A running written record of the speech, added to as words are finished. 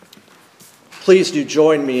Please do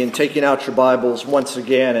join me in taking out your Bibles once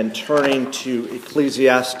again and turning to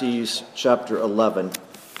Ecclesiastes chapter 11.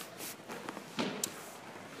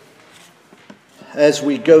 As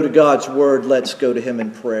we go to God's Word, let's go to Him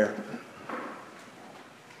in prayer.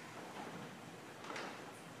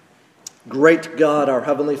 Great God, our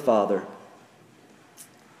Heavenly Father,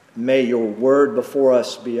 may your Word before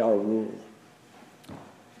us be our rule.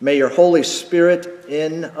 May your Holy Spirit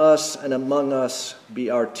in us and among us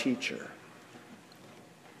be our teacher.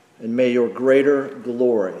 And may your greater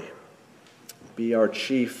glory be our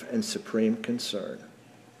chief and supreme concern.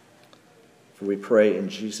 For we pray in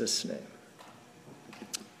Jesus' name.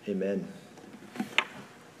 Amen.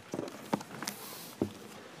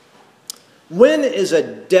 When is a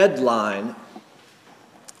deadline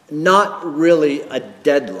not really a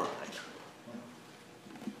deadline?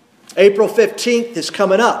 April 15th is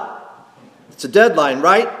coming up. It's a deadline,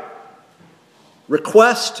 right?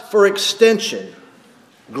 Request for extension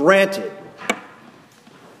granted.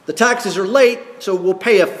 The taxes are late, so we'll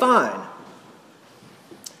pay a fine.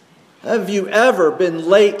 Have you ever been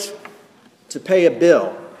late to pay a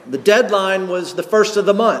bill? The deadline was the 1st of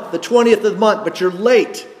the month, the 20th of the month, but you're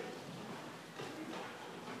late.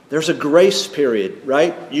 There's a grace period,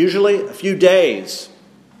 right? Usually a few days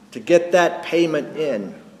to get that payment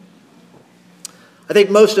in. I think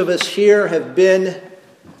most of us here have been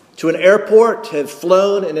to an airport, have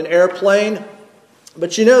flown in an airplane.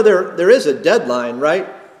 But you know, there is a deadline, right?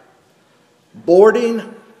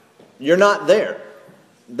 Boarding, you're not there.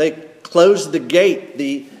 They close the gate.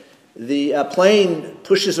 The plane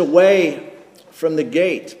pushes away from the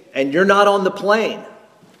gate, and you're not on the plane.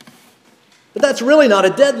 But that's really not a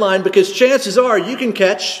deadline, because chances are you can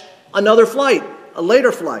catch another flight, a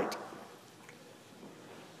later flight.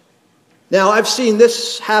 Now, I've seen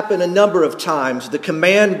this happen a number of times. The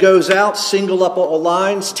command goes out, single up all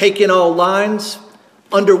lines, take in all lines.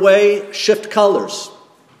 Underway, shift colors.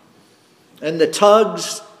 And the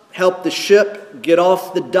tugs help the ship get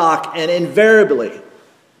off the dock. And invariably,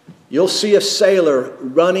 you'll see a sailor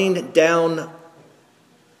running down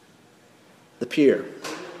the pier.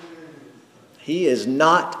 He is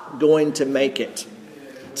not going to make it.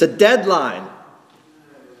 It's a deadline.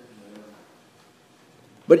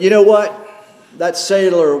 But you know what? That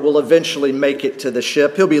sailor will eventually make it to the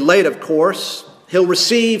ship. He'll be late, of course. He'll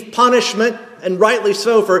receive punishment, and rightly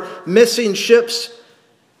so, for missing ship's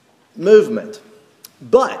movement.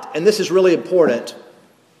 But, and this is really important,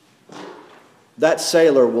 that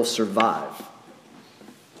sailor will survive.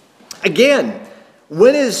 Again,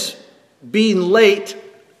 when is being late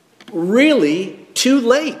really too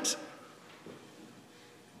late?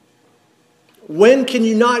 When can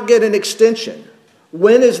you not get an extension?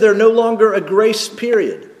 When is there no longer a grace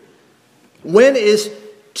period? When is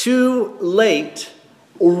too late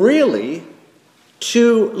really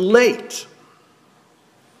too late?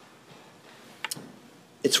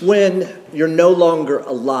 It's when you're no longer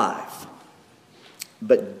alive,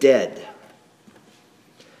 but dead.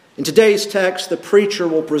 In today's text, the preacher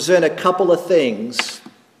will present a couple of things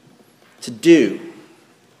to do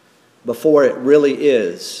before it really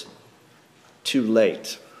is too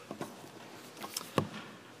late.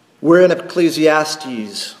 We're in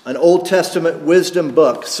Ecclesiastes, an Old Testament wisdom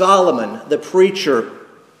book. Solomon, the preacher,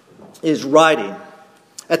 is writing.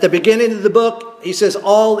 At the beginning of the book, he says,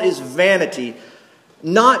 all is vanity.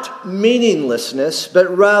 Not meaninglessness,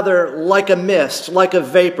 but rather like a mist, like a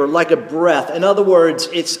vapor, like a breath. In other words,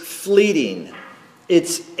 it's fleeting.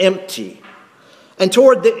 It's empty. And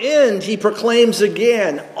toward the end, he proclaims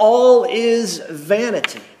again, all is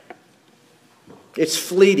vanity. It's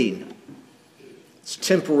fleeting. It's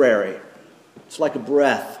temporary. It's like a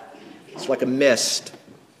breath. It's like a mist.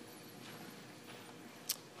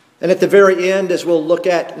 And at the very end, as we'll look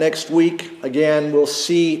at next week, again, we'll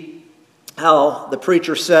see how the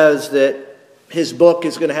preacher says that his book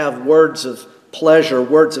is going to have words of pleasure,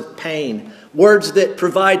 words of pain, words that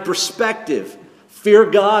provide perspective, fear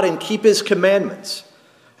God and keep His commandments,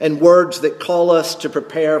 and words that call us to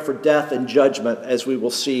prepare for death and judgment, as we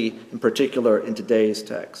will see in particular in today's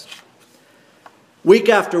text. Week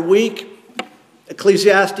after week,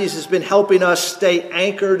 Ecclesiastes has been helping us stay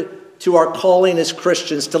anchored to our calling as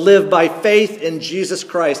Christians, to live by faith in Jesus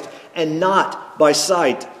Christ and not by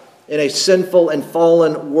sight in a sinful and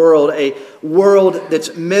fallen world, a world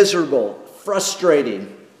that's miserable,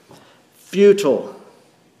 frustrating, futile,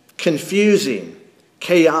 confusing,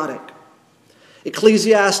 chaotic.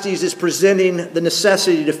 Ecclesiastes is presenting the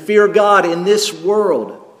necessity to fear God in this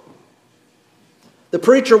world. The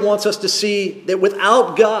preacher wants us to see that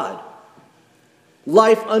without God,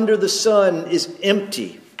 life under the sun is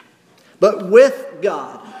empty. But with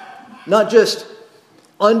God, Not just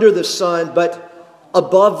under the sun, but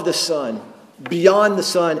above the sun, beyond the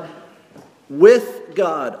sun. With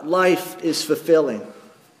God, life is fulfilling.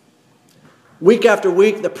 Week after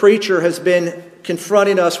week, the preacher has been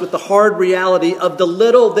confronting us with the hard reality of the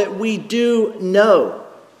little that we do know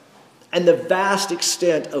and the vast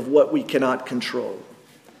extent of what we cannot control.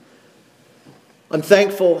 I'm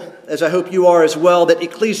thankful, as I hope you are as well, that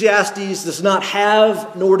Ecclesiastes does not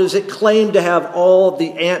have, nor does it claim to have, all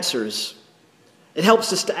the answers. It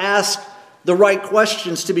helps us to ask the right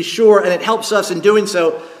questions, to be sure, and it helps us in doing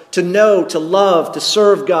so to know, to love, to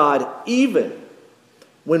serve God, even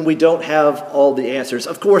when we don't have all the answers.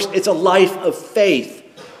 Of course, it's a life of faith,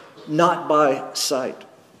 not by sight.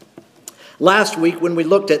 Last week, when we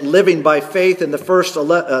looked at living by faith in the first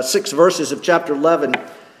 6 verses of chapter 11,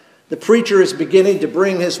 the preacher is beginning to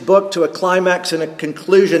bring his book to a climax and a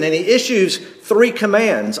conclusion, and he issues 3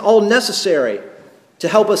 commands, all necessary to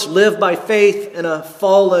help us live by faith in a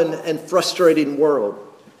fallen and frustrating world.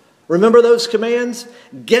 Remember those commands?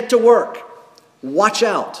 Get to work. Watch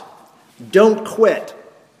out. Don't quit.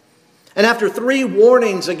 And after 3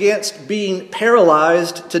 warnings against being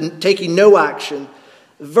paralyzed to taking no action,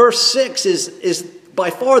 verse 6 is by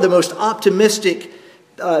far the most optimistic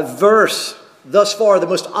verse thus far, the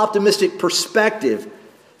most optimistic perspective.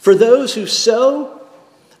 For those who sow,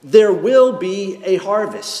 there will be a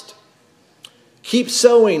harvest. Keep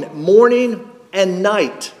sowing morning and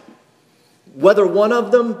night. Whether one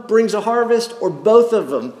of them brings a harvest or both of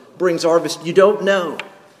them brings harvest, you don't know.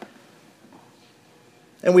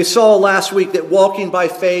 And we saw last week that walking by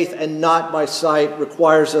faith and not by sight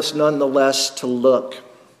requires us nonetheless to look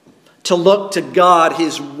to God,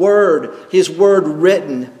 His Word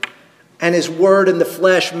written, and His Word in the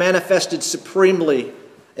flesh manifested supremely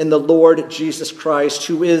in the Lord Jesus Christ,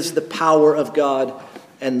 who is the power of God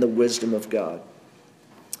and the wisdom of God.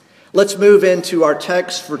 Let's move into our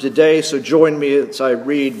text for today, so join me as I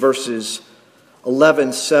read verses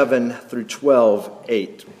 11:7 through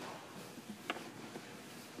 12:8.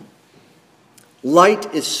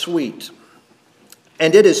 Light is sweet,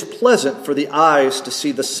 and it is pleasant for the eyes to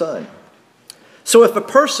see the sun. So if a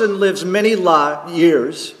person lives many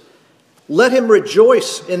years, let him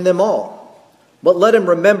rejoice in them all. But let him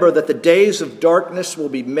remember that the days of darkness will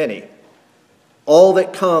be many. All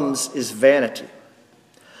that comes is vanity.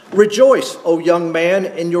 Rejoice, O young man,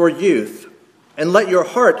 in your youth, and let your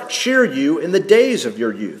heart cheer you in the days of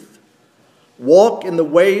your youth. Walk in the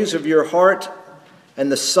ways of your heart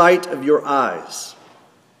and the sight of your eyes.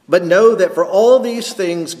 But know that for all these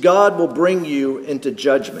things God will bring you into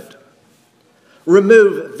judgment.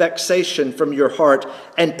 Remove vexation from your heart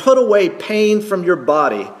and put away pain from your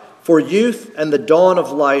body, for youth and the dawn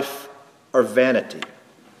of life are vanity.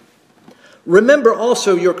 Remember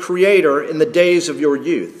also your Creator in the days of your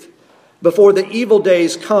youth, before the evil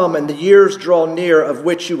days come and the years draw near, of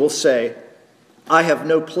which you will say, I have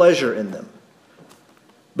no pleasure in them.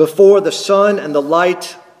 Before the sun and the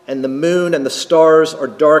light and the moon and the stars are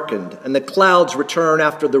darkened, and the clouds return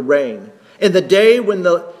after the rain, in the day when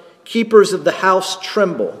the keepers of the house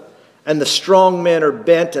tremble, and the strong men are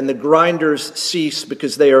bent, and the grinders cease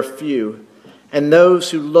because they are few, and those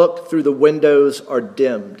who look through the windows are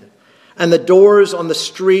dimmed, and the doors on the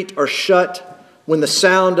street are shut, when the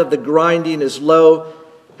sound of the grinding is low,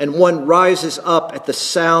 and one rises up at the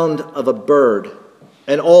sound of a bird,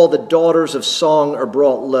 and all the daughters of song are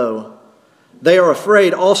brought low. They are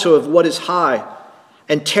afraid also of what is high,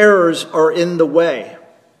 and terrors are in the way.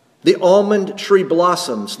 The almond tree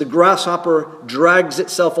blossoms, the grasshopper drags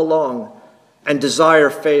itself along, and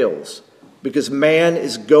desire fails, because man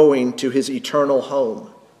is going to his eternal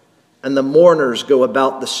home, and the mourners go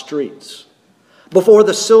about the streets. Before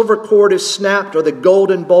the silver cord is snapped, or the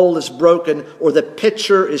golden bowl is broken, or the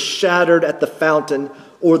pitcher is shattered at the fountain,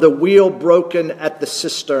 or the wheel broken at the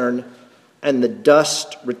cistern, and the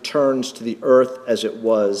dust returns to the earth as it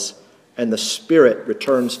was, and the spirit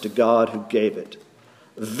returns to God who gave it.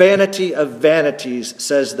 Vanity of vanities,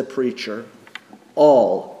 says the preacher.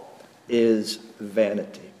 All is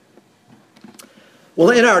vanity. Well,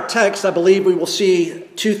 in our text, I believe we will see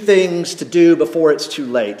 2 things to do before it's too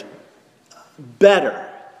late. Better.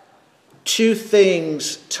 2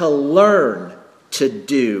 things to learn to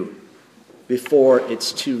do before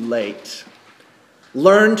it's too late.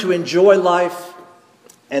 Learn to enjoy life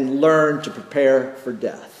and learn to prepare for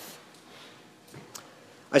death.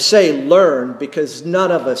 I say learn because none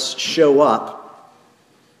of us show up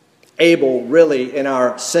able really in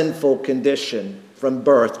our sinful condition from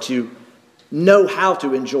birth to know how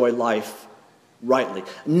to enjoy life rightly.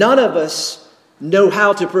 None of us know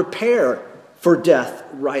how to prepare for death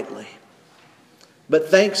rightly. But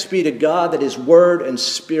thanks be to God that His Word and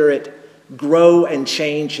Spirit grow and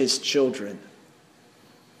change His children.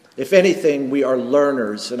 If anything, we are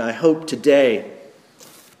learners, and I hope today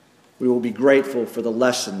we will be grateful for the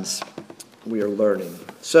lessons we are learning.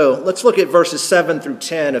 So let's look at verses 7 through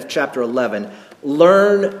 10 of chapter 11.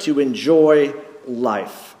 Learn to enjoy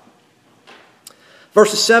life.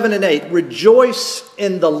 Verses 7 and 8, rejoice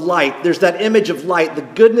in the light. There's that image of light. The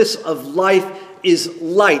goodness of life is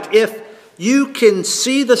light. If you can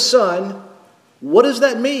see the sun, what does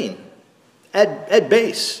that mean? At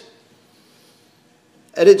base,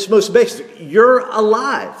 at its most basic, you're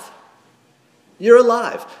alive. You're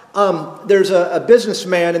alive. There's a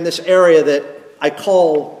businessman in this area that I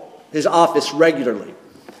call his office regularly.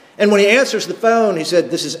 And when he answers the phone, he said,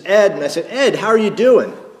 "This is Ed." And I said, "Ed, how are you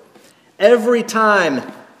doing?" Every time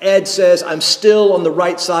Ed says, "I'm still on the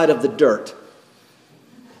right side of the dirt."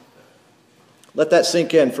 Let that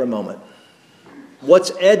sink in for a moment.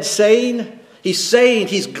 What's Ed saying? He's saying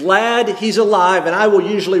he's glad he's alive, and I will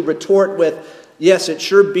usually retort with, yes, it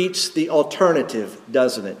sure beats the alternative,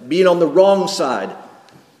 doesn't it? Being on the wrong side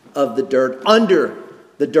of the dirt, under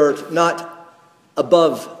the dirt, not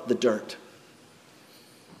above the dirt.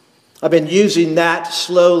 I've been using that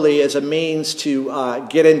slowly as a means to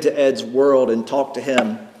get into Ed's world and talk to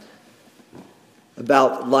him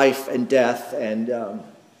about life and death and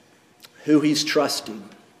who he's trusting,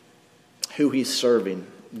 who he's serving,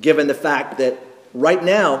 given the fact that right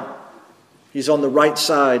now he's on the right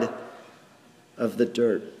side of the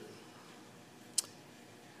dirt.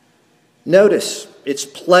 Notice, it's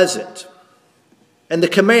pleasant. And the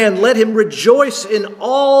command, let him rejoice in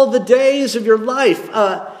all the days of your life.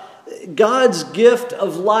 God's gift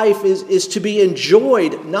of life is to be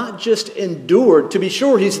enjoyed, not just endured. To be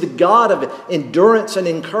sure, He's the God of endurance and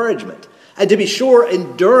encouragement. And to be sure,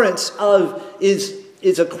 endurance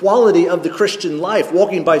is a quality of the Christian life,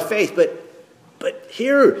 walking by faith. But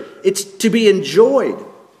here, it's to be enjoyed.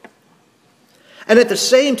 And at the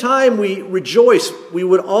same time we rejoice, we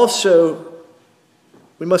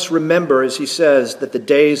must remember, as he says, that the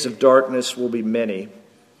days of darkness will be many.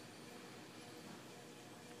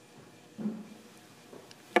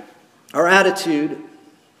 Our attitude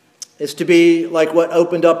is to be like what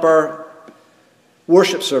opened up our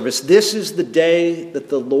worship service. This is the day that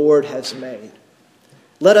the Lord has made.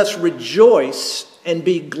 Let us rejoice and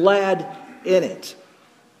be glad in it.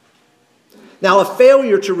 Now, a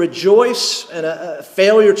failure to rejoice and a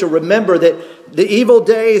failure to remember that the evil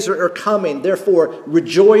days are coming, therefore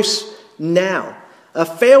rejoice now. A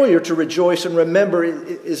failure to rejoice and remember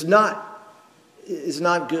is not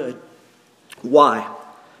good. Why?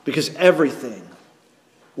 Because everything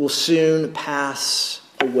will soon pass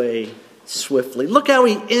away swiftly. Look how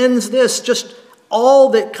he ends this. Just all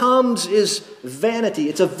that comes is vanity.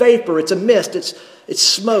 It's a vapor. It's a mist. It's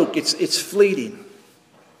smoke. It's fleeting.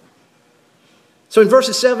 So in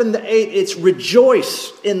verses 7 to 8, it's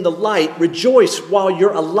rejoice in the light. Rejoice while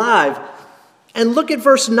you're alive. And look at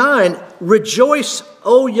verse 9. Rejoice,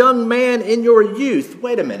 O young man, in your youth.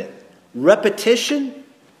 Wait a minute. Repetition?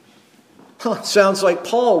 Sounds like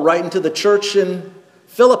Paul writing to the church in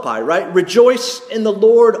Philippi, right? Rejoice in the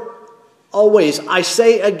Lord always. I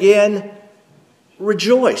say again,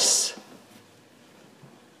 rejoice.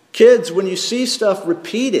 Kids, when you see stuff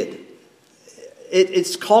repeated,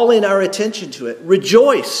 it's calling our attention to it.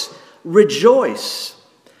 Rejoice. Rejoice.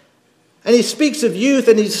 And he speaks of youth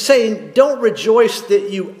and he's saying, don't rejoice that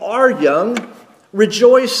you are young.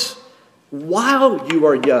 Rejoice while you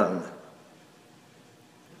are young.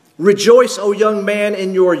 Rejoice, O young man,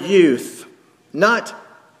 in your youth. Not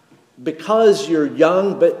because you're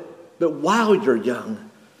young, but while you're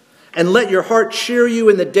young. And let your heart cheer you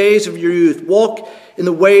in the days of your youth. Walk in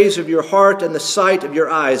the ways of your heart and the sight of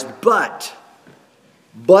your eyes. But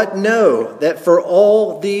know that for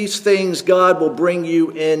all these things God will bring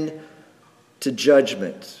you into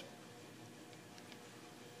judgment.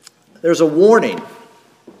 There's a warning.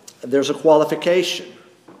 There's a qualification.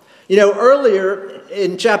 You know, earlier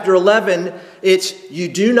in chapter 11, it's you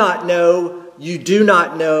do not know, you do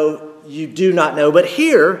not know, you do not know. But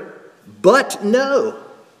here, but know.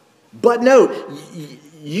 But know.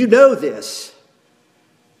 You know this.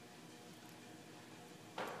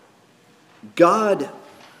 God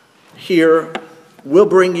here will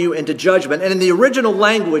bring you into judgment. And in the original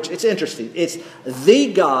language, it's interesting. It's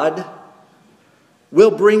the God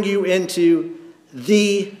will bring you into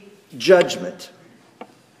the judgment.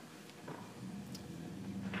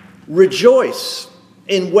 Rejoice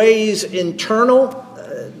in ways internal,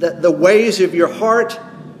 the ways of your heart,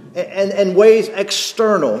 and ways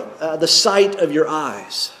external, the sight of your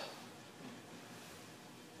eyes.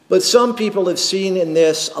 But some people have seen in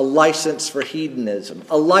this a license for hedonism,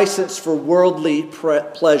 a license for worldly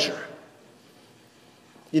pleasure.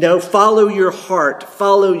 Follow your heart,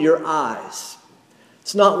 follow your eyes.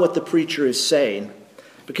 It's not what the preacher is saying,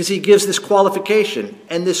 because he gives this qualification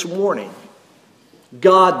and this warning.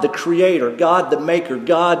 God, the creator, God, the maker,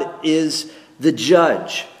 God is the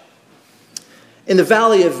judge. In the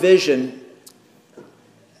Valley of Vision,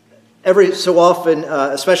 every so often,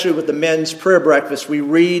 especially with the men's prayer breakfast, we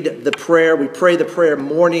read the prayer, we pray the prayer,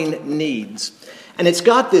 morning needs. And it's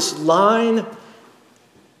got this line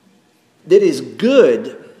that is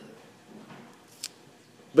good,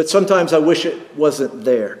 but sometimes I wish it wasn't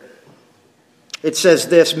there. It says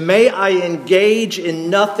this: "May I engage in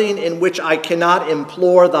nothing in which I cannot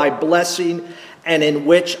implore thy blessing and in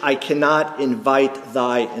which I cannot invite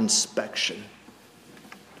thy inspection."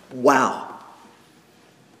 Wow.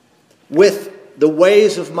 With the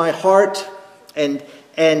ways of my heart and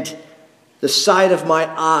the sight of my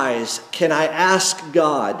eyes, can I ask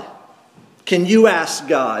God, can you ask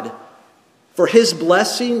God for his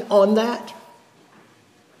blessing on that?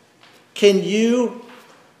 Can you,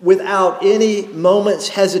 without any moment's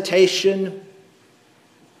hesitation,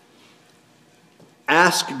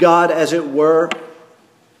 ask God, as it were,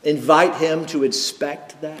 invite him to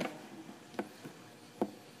inspect that?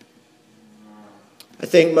 I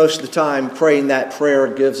think most of the time praying that prayer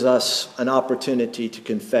gives us an opportunity to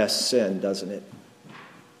confess sin, doesn't it?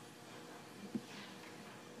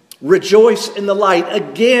 Rejoice in the light.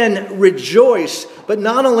 Again, rejoice. But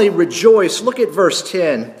not only rejoice, look at verse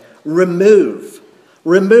 10. Remove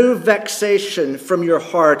vexation from your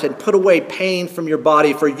heart and put away pain from your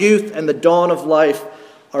body, for youth and the dawn of life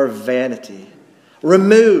are vanity.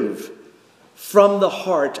 Remove from the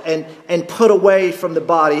heart and put away from the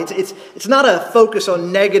body. It's not a focus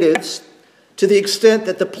on negatives to the extent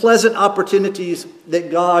that the pleasant opportunities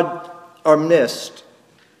that God are missed.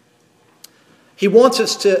 He wants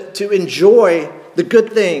us to enjoy the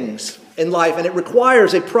good things in life, and it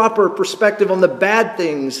requires a proper perspective on the bad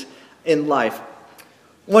things in life.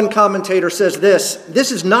 One commentator says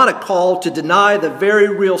this is not a call to deny the very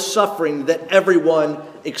real suffering that everyone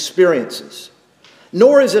experiences,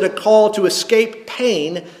 nor is it a call to escape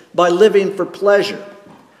pain by living for pleasure.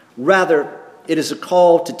 Rather, it is a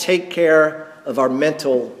call to take care of our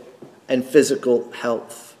mental and physical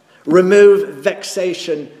health. Remove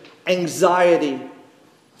vexation, anxiety,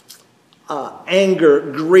 anger,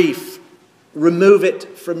 grief. Remove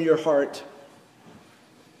it from your heart.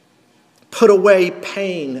 Put away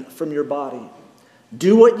pain from your body.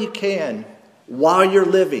 Do what you can while you're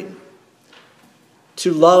living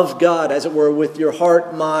to love God, as it were, with your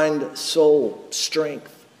heart, mind, soul,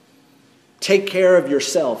 strength. Take care of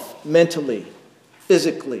yourself mentally,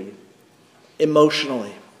 physically,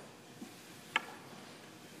 emotionally.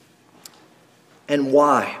 And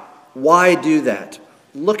why? Why do that?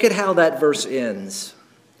 Look at how that verse ends.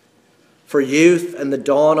 For youth and the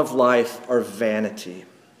dawn of life are vanity.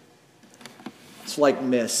 It's like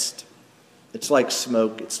mist. It's like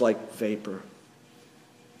smoke. It's like vapor.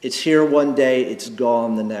 It's here one day, it's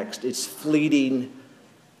gone the next. It's fleeting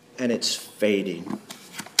and it's fading.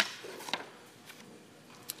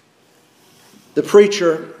 The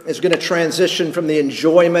preacher is going to transition from the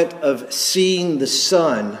enjoyment of seeing the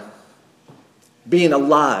sun, being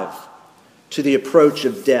alive, to the approach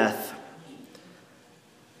of death.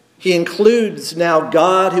 He includes now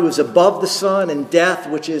God, who is above the sun, and death,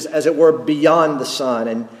 which is, as it were, beyond the sun.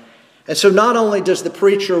 And so not only does the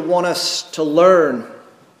preacher want us to learn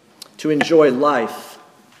to enjoy life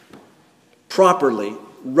properly,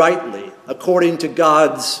 rightly, according to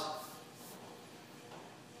God's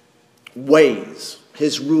ways,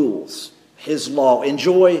 his rules, his law.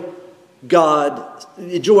 Enjoy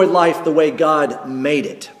life the way God made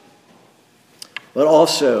it. But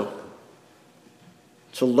also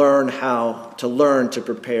to learn to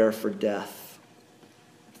prepare for death.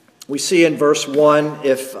 We see in verse 1,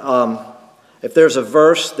 if there's a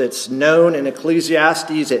verse that's known in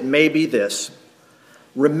Ecclesiastes, it may be this: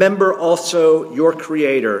 remember also your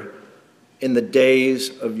Creator in the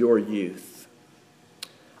days of your youth.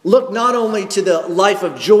 Look not only to the life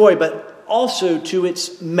of joy, but also to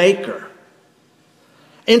its Maker.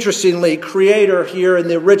 Interestingly, Creator here in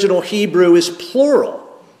the original Hebrew is plural.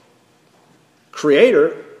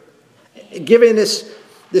 Creator, giving this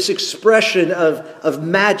expression of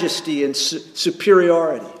majesty and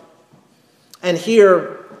superiority. And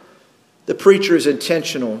here, the preacher is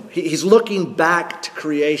intentional. He's looking back to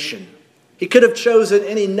creation. He could have chosen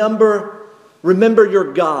any number. Remember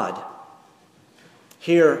your God.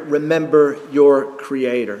 Here, remember your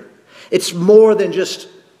Creator. It's more than just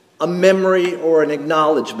a memory or an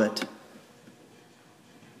acknowledgement.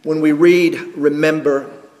 When we read remember,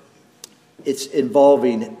 it's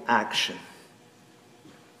involving action.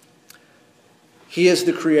 He is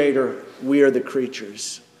the creator, we are the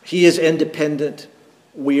creatures. He is independent,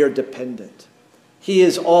 we are dependent. He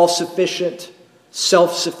is all-sufficient,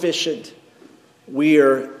 self-sufficient. We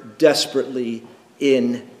are desperately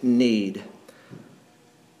in need.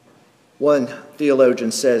 One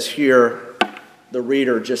theologian says here, the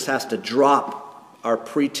reader just has to drop our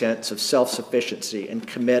pretense of self-sufficiency and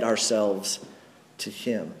commit ourselves to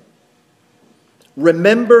Him.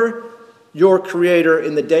 Remember your Creator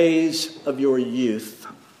in the days of your youth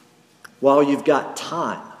while you've got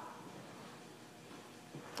time.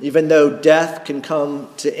 Even though death can come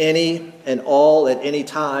to any and all at any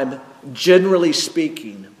time, generally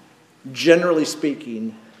speaking,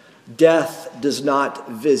 death does not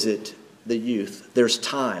visit the youth. There's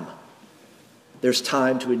time. There's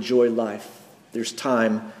time to enjoy life. There's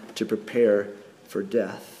time to prepare for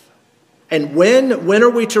death. And when are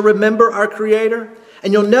we to remember our Creator?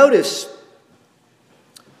 And you'll notice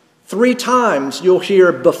 3 times you'll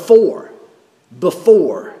hear before.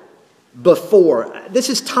 This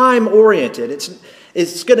is time-oriented.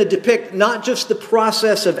 It's going to depict not just the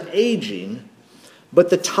process of aging, but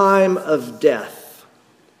the time of death.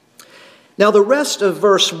 Now, the rest of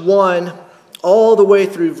verse 1 all the way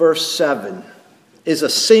through verse 7 is a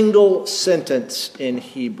single sentence in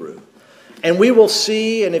Hebrew. And we will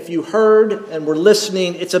see, and if you heard and were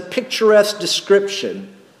listening, it's a picturesque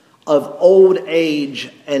description of old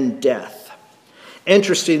age and death.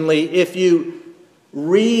 Interestingly, if you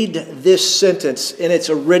read this sentence in its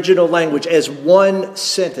original language as one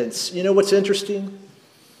sentence, you know what's interesting?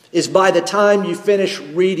 Is by the time you finish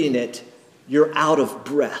reading it, you're out of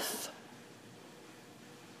breath.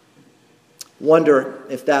 Wonder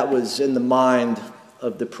if that was in the mind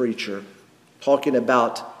of the preacher, talking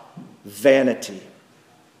about vanity,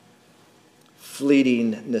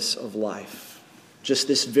 fleetingness of life. Just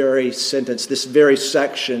this very sentence, this very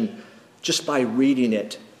section, just by reading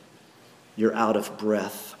it, you're out of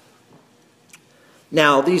breath.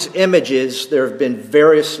 Now, these images, there have been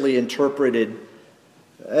variously interpreted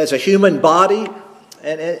as a human body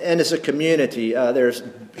and as a community. There's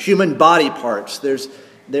human body parts. There's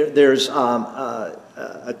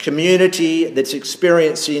a community that's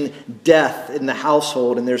experiencing death in the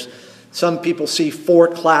household, and there's some people see 4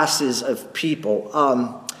 classes of people.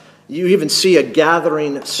 You even see a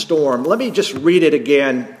gathering storm. Let me just read it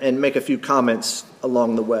again and make a few comments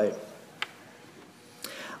along the way.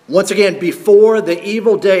 Once again, before the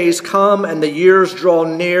evil days come and the years draw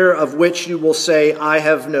near, of which you will say, I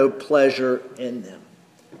have no pleasure in them.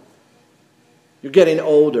 You're getting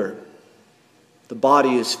older. The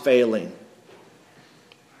body is failing.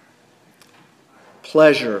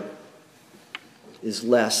 Pleasure is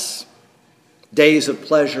less. Days of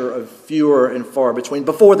pleasure are fewer and far between.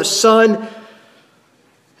 Before the sun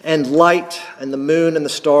and light and the moon and the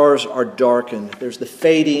stars are darkened, there's the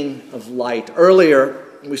fading of light. Earlier,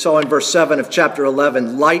 we saw in verse 7 of chapter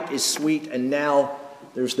 11, light is sweet, and now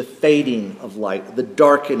there's the fading of light, the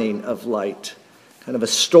darkening of light. Kind of a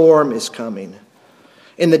storm is coming.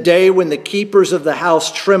 In the day when the keepers of the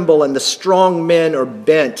house tremble and the strong men are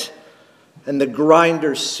bent and the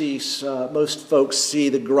grinders cease, most folks see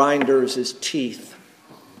the grinders as teeth.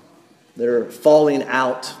 They're falling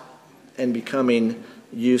out and becoming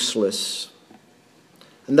useless.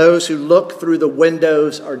 And those who look through the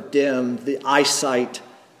windows are dimmed. The eyesight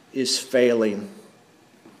is failing.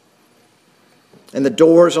 And the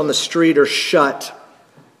doors on the street are shut.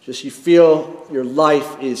 Just you feel your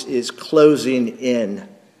life is closing in.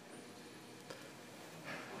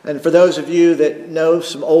 And for those of you that know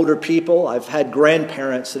some older people, I've had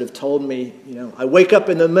grandparents that have told me, I wake up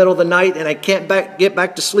in the middle of the night and I can't get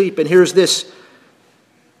back to sleep. And here's this.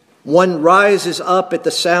 One rises up at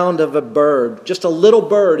the sound of a bird. Just a little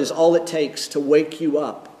bird is all it takes to wake you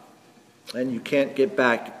up. And you can't get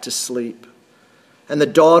back to sleep. And the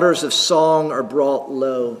daughters of song are brought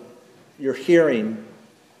low. Your hearing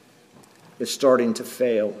is starting to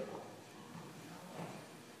fail.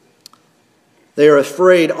 They are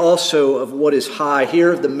afraid also of what is high.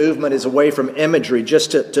 Here the movement is away from imagery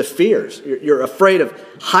just to fears. You're afraid of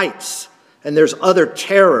heights. And there's other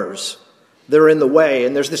terrors that are in the way.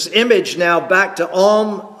 And there's this image now back to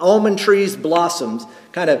almond trees blossoms.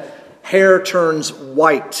 Kind of hair turns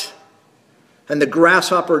white. And the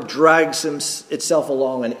grasshopper drags itself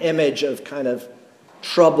along. An image of kind of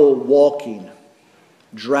trouble walking,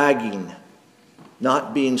 dragging,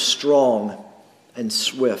 not being strong and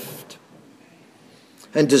swift.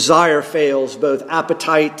 And desire fails. Both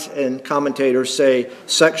appetite and commentators say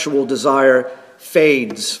sexual desire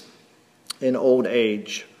fades in old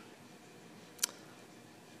age.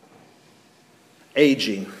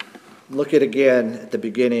 Aging. Look at again at the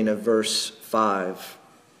beginning of verse 5.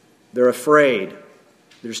 They're afraid.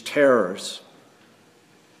 There's terrors.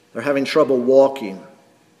 They're having trouble walking.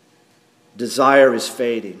 Desire is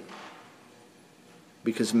fading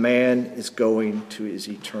because man is going to his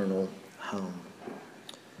eternal home.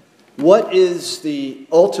 What is the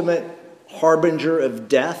ultimate harbinger of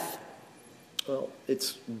death? Well,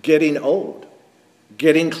 it's getting old,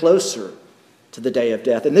 getting closer to the day of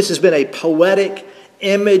death. And this has been a poetic,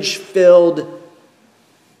 image-filled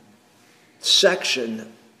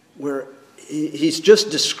section where he's just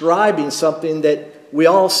describing something that we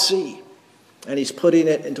all see. And he's putting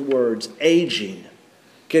it into words, aging,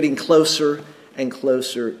 getting closer and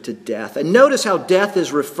closer to death. And notice how death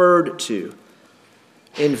is referred to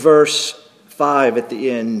in verse 5 at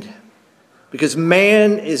the end. Because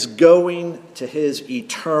man is going to his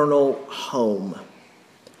eternal home,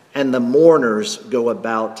 and the mourners go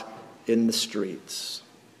about in the streets.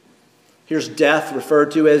 Here's death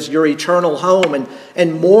referred to as your eternal home,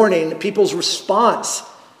 and mourning, people's response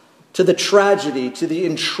to the tragedy, to the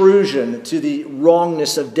intrusion, to the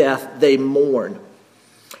wrongness of death. They mourn.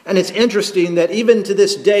 And it's interesting that even to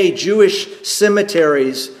this day, Jewish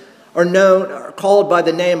cemeteries are called by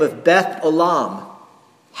the name of Beth Olam,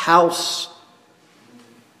 house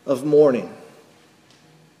of mourning.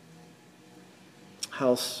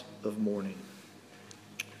 House of mourning.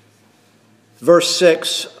 Verse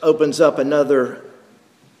 6 opens up another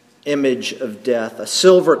image of death. A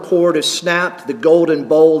silver cord is snapped, the golden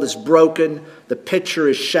bowl is broken, the pitcher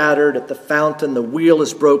is shattered at the fountain, the wheel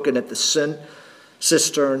is broken at the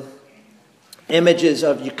cistern. Images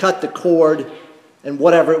of you cut the cord and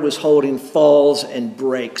whatever it was holding falls and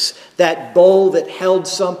breaks. That bowl that held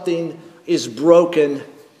something is broken,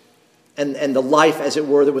 and the life, as it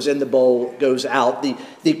were, that was in the bowl goes out.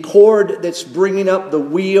 The cord that's bringing up the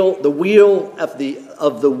wheel of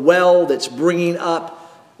the well that's bringing up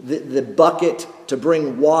the bucket to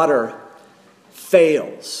bring water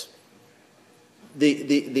fails.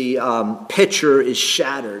 The pitcher is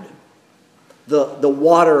shattered. The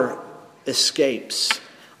water escapes.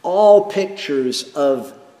 All pictures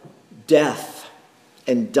of death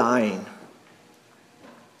and dying.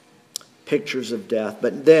 Pictures of death.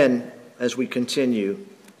 But then, as we continue,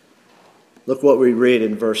 look what we read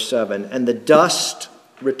in verse 7. And the dust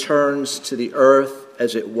returns to the earth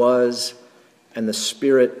as it was, and the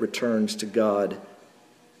spirit returns to God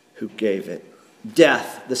who gave it.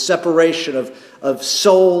 Death, the separation of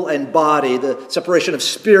soul and body, the separation of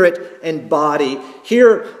spirit and body.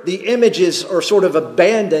 Here, the images are sort of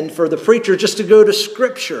abandoned for the preacher just to go to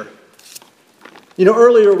Scripture. You know,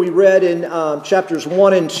 earlier we read in chapters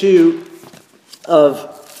 1 and 2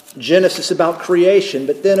 of Genesis about creation,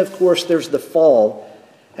 but then, of course, there's the fall.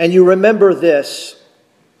 And you remember this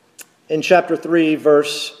in chapter 3,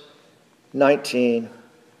 verse 19.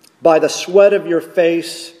 By the sweat of your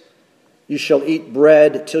face you shall eat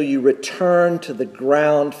bread till you return to the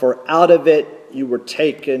ground, for out of it you were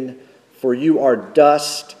taken, for you are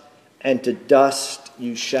dust, and to dust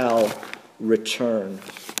you shall return.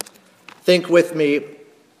 Think with me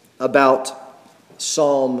about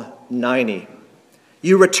Psalm 90.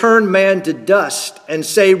 You return man to dust and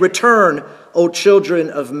say, return, O children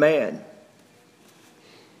of man.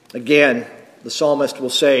 Again, the psalmist will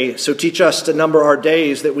say, so teach us to number our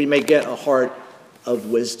days that we may get a heart of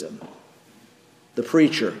wisdom. The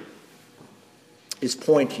preacher is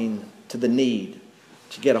pointing to the need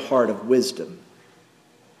to get a heart of wisdom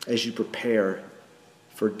as you prepare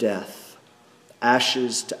for death.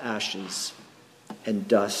 Ashes to ashes and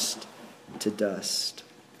dust to dust.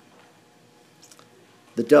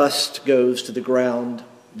 The dust goes to the ground,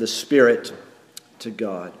 the spirit to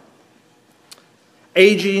God.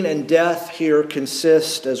 Aging and death here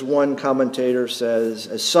consist, as one commentator says,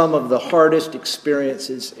 as some of the hardest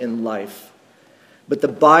experiences in life. But the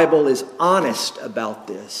Bible is honest about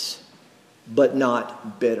this, but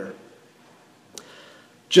not bitter.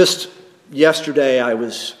 Just yesterday,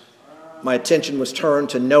 my attention was turned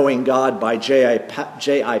to Knowing God by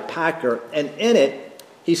J.I. Packer, and in it,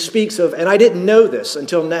 he speaks of, and I didn't know this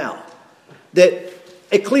until now, that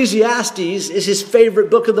Ecclesiastes is his favorite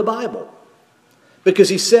book of the Bible. Because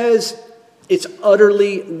he says it's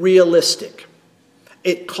utterly realistic.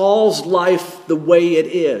 It calls life the way it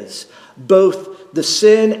is. Both the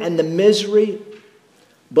sin and the misery,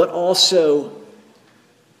 but also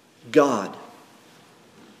God,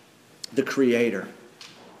 the Creator.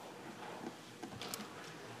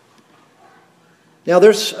 Now,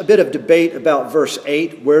 there's a bit of debate about verse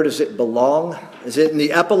 8. Where does it belong? Is it in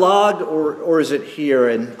the epilogue or is it here?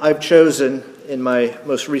 And I've chosen in my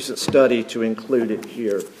most recent study to include it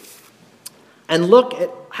here. And look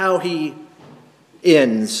at how he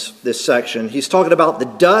ends this section. He's talking about the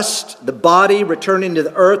dust, the body returning to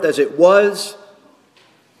the earth as it was,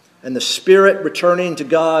 and the spirit returning to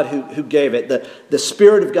God who gave it. The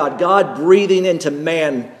Spirit of God, God breathing into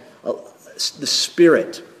man the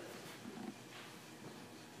Spirit.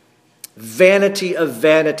 Vanity of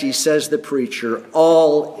vanity, says the preacher,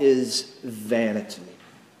 all is vanity.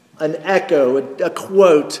 An echo, a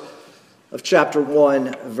quote of chapter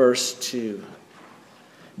 1, verse 2.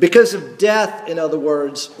 Because of death, in other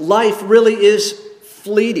words, life really is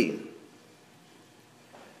fleeting.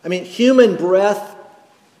 I mean, human breath,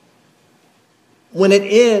 when it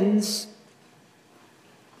ends,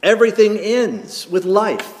 everything ends with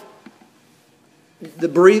life. The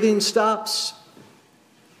breathing stops.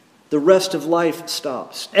 The rest of life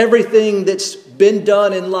stops. Everything that's been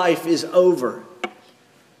done in life is over.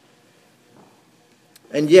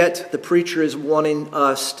 And yet, the preacher is wanting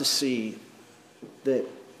us to see that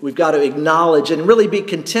we've got to acknowledge and really be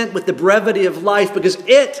content with the brevity of life, because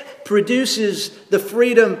it produces the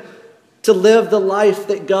freedom to live the life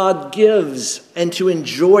that God gives and to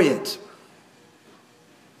enjoy it.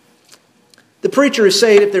 The preacher is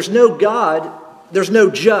saying if there's no God, there's no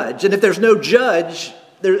judge. And if there's no judge,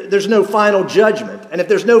 there's no final judgment. And if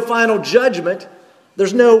there's no final judgment,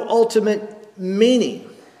 there's no ultimate meaning.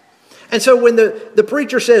 And so when the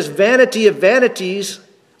preacher says vanity of vanities,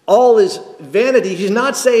 all is vanity, he's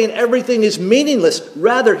not saying everything is meaningless.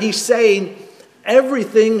 Rather, he's saying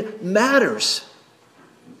everything matters.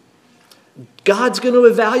 God's going to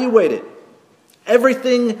evaluate it.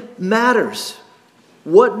 Everything matters.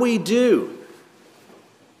 What we do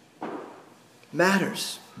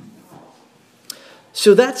matters.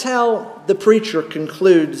 So that's how the preacher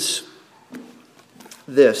concludes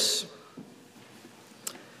this.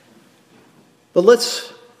 But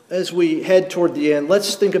as we head toward the end,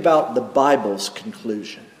 let's think about the Bible's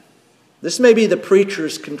conclusion. This may be the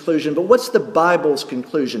preacher's conclusion, but what's the Bible's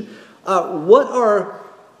conclusion? What are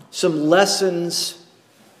some lessons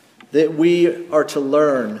that we are to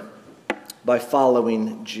learn by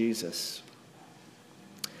following Jesus?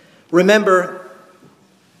 Remember,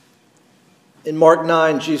 in Mark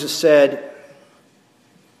 9, Jesus said,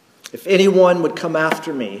 "If anyone would come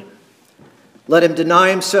after me, let him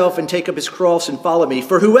deny himself and take up his cross and follow me.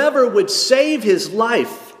 For whoever would save his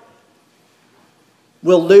life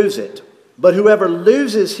will lose it. But whoever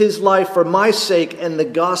loses his life for my sake and the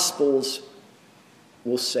gospel's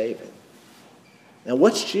will save it." Now,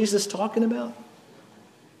 what's Jesus talking about?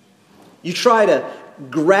 You try to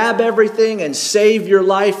grab everything and save your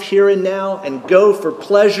life here and now and go for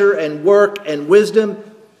pleasure and work and wisdom.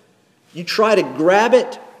 You try to grab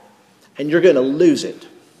it and you're going to lose it.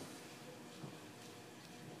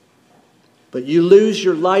 But you lose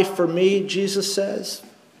your life for me, Jesus says,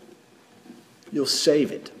 you'll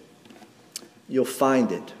save it. You'll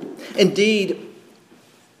find it. Indeed,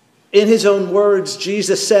 in his own words,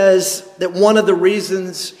 Jesus says that one of the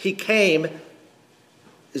reasons he came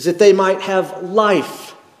is that they might have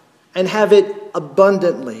life and have it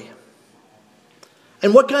abundantly.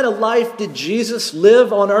 And what kind of life did Jesus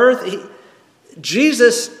live on earth?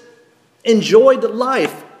 Jesus enjoyed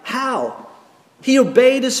life. How? He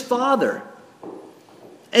obeyed his Father.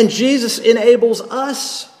 And Jesus enables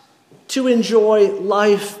us to enjoy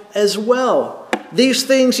life as well. These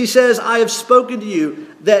things, he says, I have spoken to you,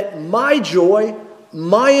 that my joy,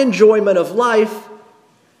 my enjoyment of life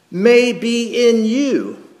may be in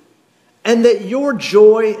you, and that your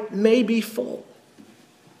joy may be full.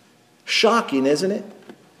 Shocking, isn't it?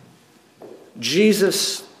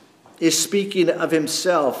 Jesus is speaking of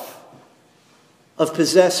himself, of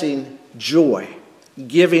possessing joy,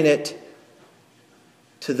 giving it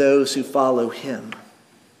to those who follow him.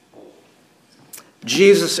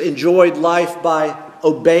 Jesus enjoyed life by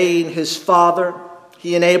obeying his Father.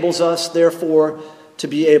 He enables us, therefore, to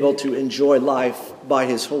be able to enjoy life by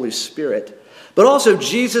his Holy Spirit. But also,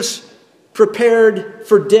 Jesus prepared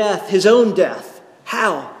for death, his own death.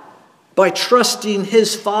 How? By trusting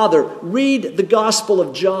his Father. Read the Gospel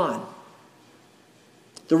of John.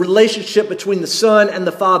 The relationship between the Son and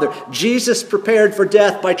the Father. Jesus prepared for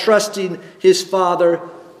death by trusting his Father.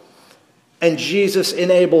 And Jesus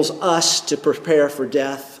enables us to prepare for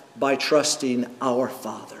death by trusting our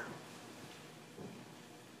Father.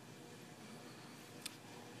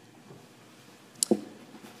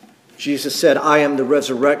 Jesus said, I am the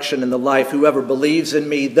resurrection and the life. Whoever believes in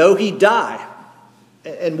me, though he die.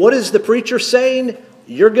 And what is the preacher saying?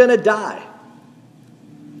 You're going to die.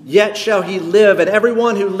 yet shall he live, and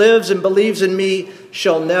everyone who lives and believes in me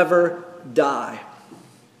shall never die.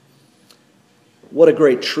 What a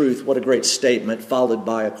great truth, what a great statement, followed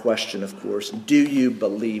by a question, of course. Do you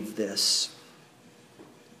believe this?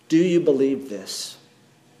 Do you believe this?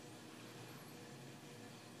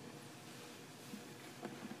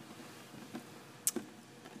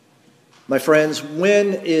 My friends,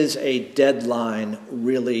 when is a deadline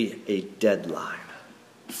really a deadline?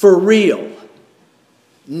 For real.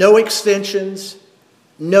 No extensions,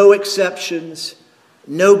 no exceptions,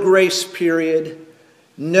 no grace period.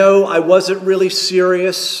 No, I wasn't really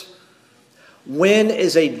serious. When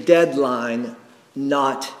is a deadline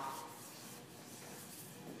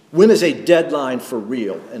when is a deadline for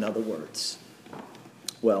real, in other words?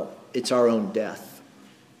 Well, it's our own death.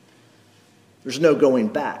 There's no going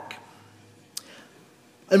back.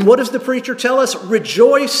 And what does the preacher tell us?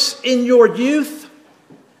 Rejoice in your youth,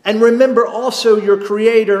 and remember also your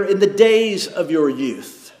Creator in the days of your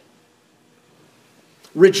youth.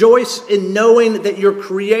 Rejoice in knowing that your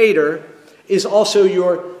Creator is also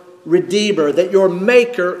your Redeemer, that your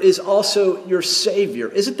Maker is also your Savior.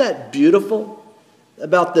 Isn't that beautiful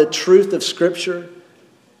about the truth of Scripture?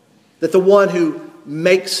 That the one who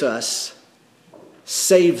makes us,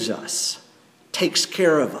 saves us, takes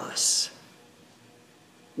care of us.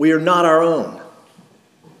 We are not our own.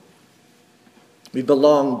 We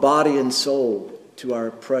belong body and soul to our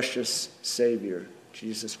precious Savior,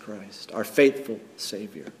 Jesus Christ, our faithful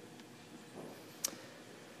Savior.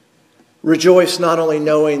 Rejoice not only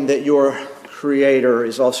knowing that your Creator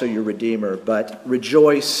is also your Redeemer, but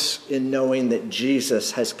rejoice in knowing that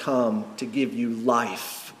Jesus has come to give you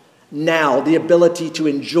life. Now, the ability to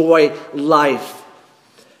enjoy life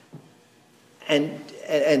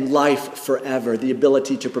and life forever, the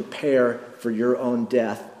ability to prepare for your own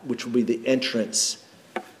death, which will be the entrance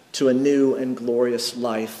to a new and glorious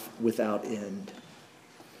life without end.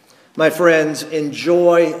 My friends,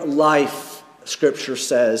 enjoy life, Scripture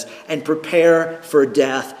says, and prepare for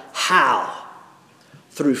death. How?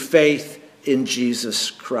 Through faith in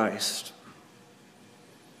Jesus Christ.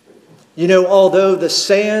 You know, although the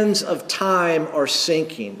sands of time are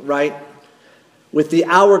sinking, right? With the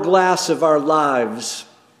hourglass of our lives,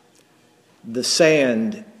 the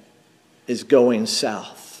sand is going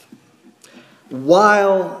south.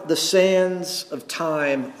 While the sands of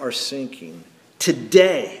time are sinking,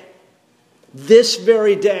 today, this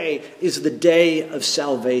very day, is the day of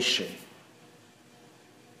salvation.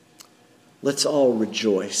 Let's all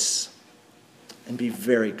rejoice and be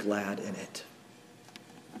very glad in it.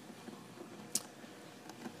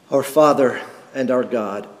 Our Father and our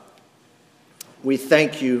God, we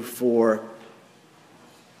thank you for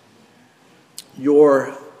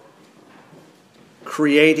your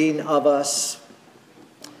creating of us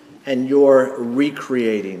and your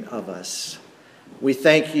recreating of us. We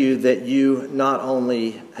thank you that you not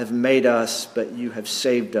only have made us, but you have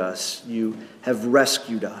saved us. You have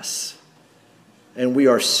rescued us. And we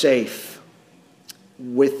are safe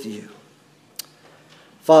with you.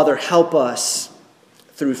 Father, help us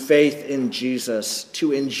through faith in Jesus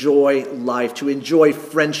to enjoy life, to enjoy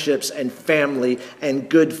friendships and family and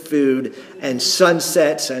good food and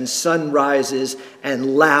sunsets and sunrises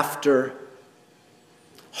and laughter,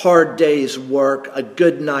 hard day's work, a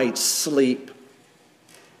good night's sleep.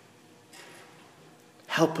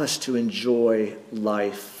 Help us to enjoy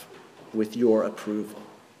life with your approval.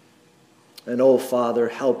 And oh, Father,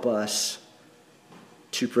 help us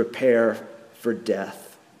to prepare for death.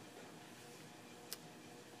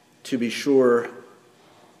 To be sure,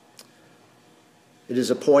 it is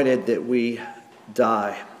appointed that we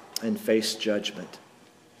die and face judgment.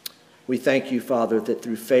 We thank you, Father, that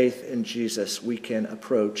through faith in Jesus we can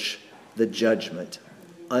approach the judgment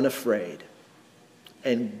unafraid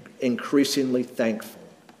and increasingly thankful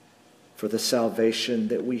for the salvation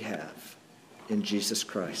that we have in Jesus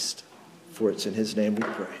Christ. For it's in his name we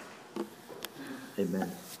pray.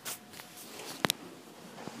 Amen.